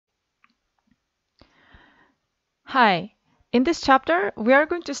Hi, in this chapter, we are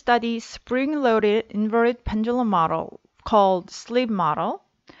going to study spring-loaded inverted pendulum model called sleep model.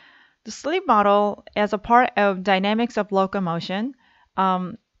 The sleep model, as a part of dynamics of locomotion,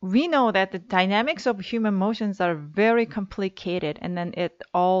 we know that the dynamics of human motions are very complicated, and then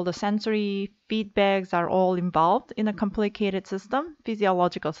all the sensory feedbacks are all involved in a complicated system,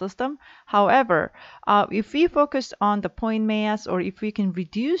 physiological system. However, if we focus on the point mass, or if we can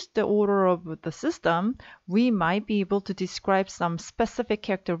reduce the order of the system, we might be able to describe some specific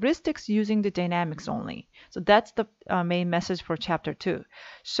characteristics using the dynamics only. So that's the main message for chapter 2.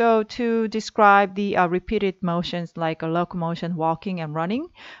 So to describe the repeated motions like locomotion, walking, and running,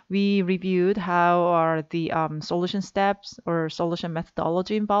 we reviewed how are the solution steps or solution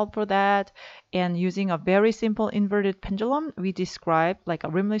methodology involved for that. And using a very simple inverted pendulum, we described like a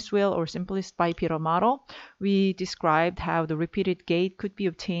rimless wheel or simplest bipedal model. We described how the repeated gait could be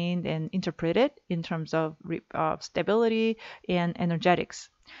obtained and interpreted in terms of stability and energetics.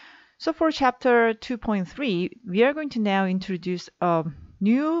 So for chapter 2.3, we are going to now introduce a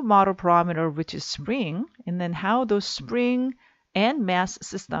new model parameter, which is spring, and then how those spring and mass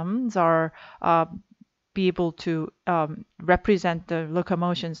systems are be able to represent the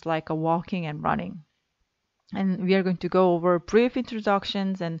locomotions like a walking and running. And we are going to go over brief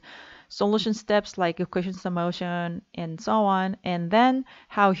introductions and solution steps like equations of motion and so on, and then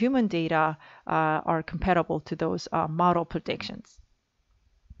how human data are compatible to those model predictions.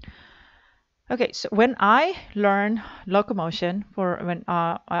 Okay, so when I learned locomotion when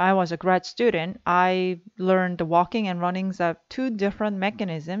I was a grad student, I learned the walking and runnings of two different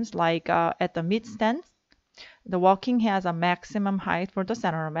mechanisms, like at the mid stance. The walking has a maximum height for the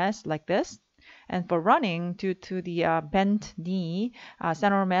center of mass, like this. And for running, due to the bent knee,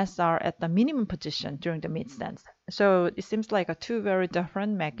 center of mass are at the minimum position during the mid stance. So it seems like two very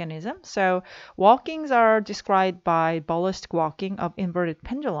different mechanisms. So walkings are described by ballistic walking of inverted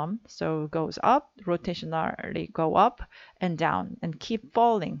pendulum. So goes up, rotationally go up and down and keep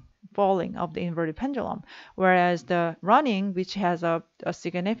falling of the inverted pendulum. Whereas the running, which has a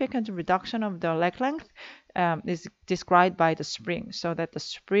significant reduction of the leg length, is described by the spring, so that the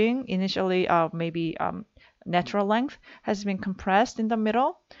spring initially maybe natural length has been compressed in the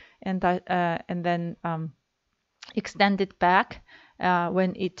middle, and then extended back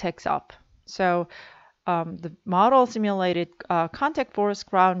when it takes up. So the model simulated contact force,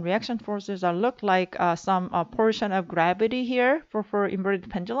 ground reaction forces look like some portion of gravity here for inverted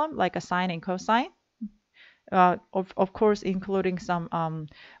pendulum, like a sine and cosine. Of course, including some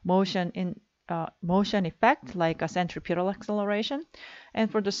motion effect like a centripetal acceleration. And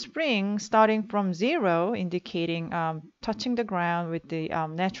for the spring, starting from 0, indicating touching the ground with the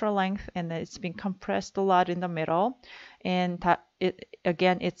natural length, and it's been compressed a lot in the middle, and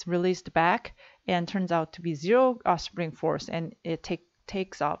it's released back and turns out to be 0 spring force, and it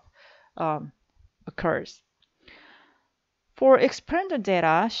takes up occurs. For experimental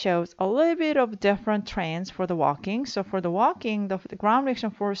data shows a little bit of different trends for the walking. So for the walking, the ground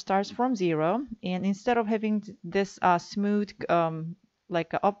reaction force starts from 0, and instead of having this smooth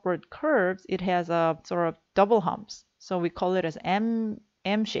like upward curves, it has a sort of double humps. So we call it as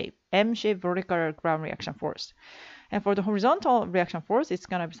M-shape vertical ground reaction force. And for the horizontal reaction force, it's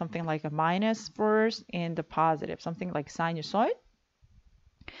going to be something like a minus first and the positive, something like sinusoid.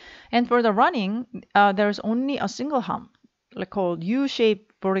 And for the running, there's only a single hump, called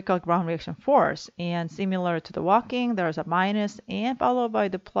U-shaped vertical ground reaction force, and similar to the walking, there's a minus and followed by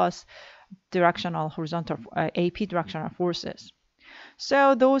the plus directional horizontal AP directional forces.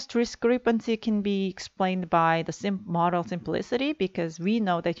 So those discrepancy can be explained by the model simplicity, because we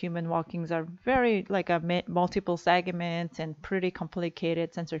know that human walkings are very like multiple segments and pretty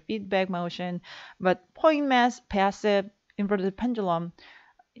complicated sensor feedback motion, but point mass, passive, inverted pendulum,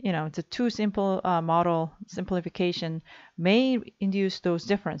 the too simple model simplification may induce those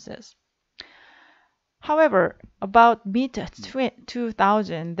differences. However, about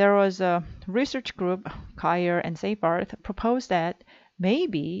mid-2000, there was a research group, Kyer and Seyfarth, proposed that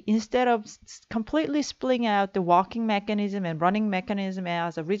maybe instead of completely splitting out the walking mechanism and running mechanism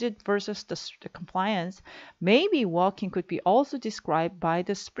as a rigid versus the compliance, maybe walking could be also described by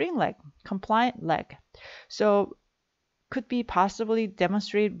the spring leg, compliant leg. So could be possibly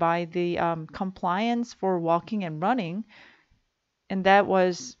demonstrated by the compliance for walking and running, and that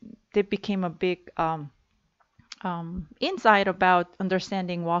became a big insight about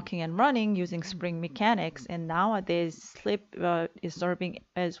understanding walking and running using spring mechanics. And nowadays, sleep is serving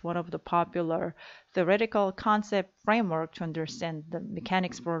as one of the popular theoretical concept framework to understand the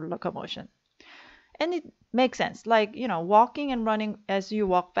mechanics for locomotion. And it makes sense. Like, walking and running, as you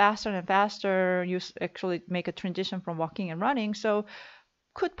walk faster and faster, you actually make a transition from walking and running. So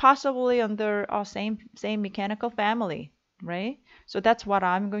could possibly under our same mechanical family, right? So that's what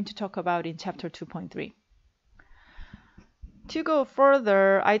I'm going to talk about in chapter 2.3. To go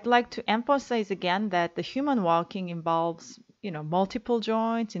further, I'd like to emphasize again that the human walking involves, multiple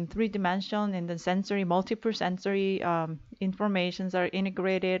joints in 3 dimension, and the multiple sensory informations are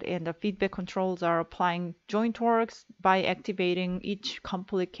integrated, and the feedback controls are applying joint works by activating each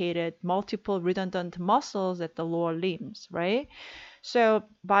complicated, multiple redundant muscles at the lower limbs, right? So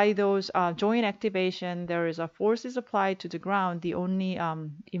by those joint activation, there is a forces applied to the ground, the only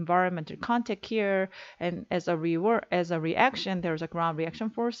environmental contact here, and as a reaction, there's a ground reaction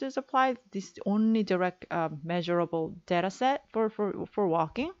forces applied. This is the only direct measurable data set for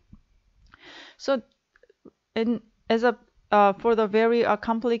walking. So, as a for the very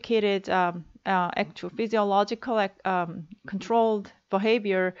complicated actual physiological controlled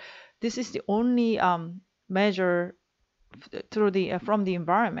behavior, this is the only measure through from the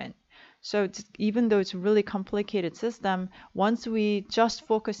environment. So even though it's a really complicated system, once we just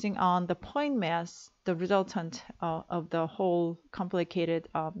focusing on the point mass, the resultant of the whole complicated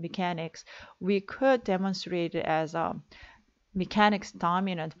mechanics, we could demonstrate it as a mechanics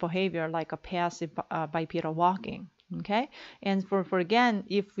dominant behavior, like a passive bipedal walking. Okay, and for again,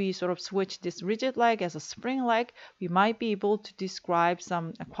 if we sort of switch this rigid leg as a spring leg, we might be able to describe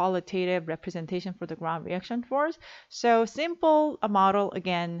some qualitative representation for the ground reaction force. So simple model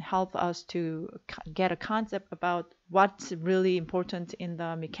again help us to get a concept about what's really important in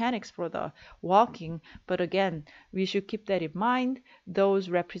the mechanics for the walking. But again, we should keep that in mind. Those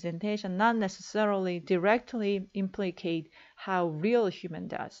representation not necessarily directly implicate how real human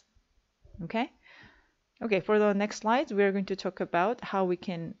does. Okay. Okay, for the next slides, we're going to talk about how we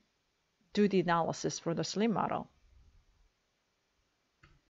can do the analysis for the slim model.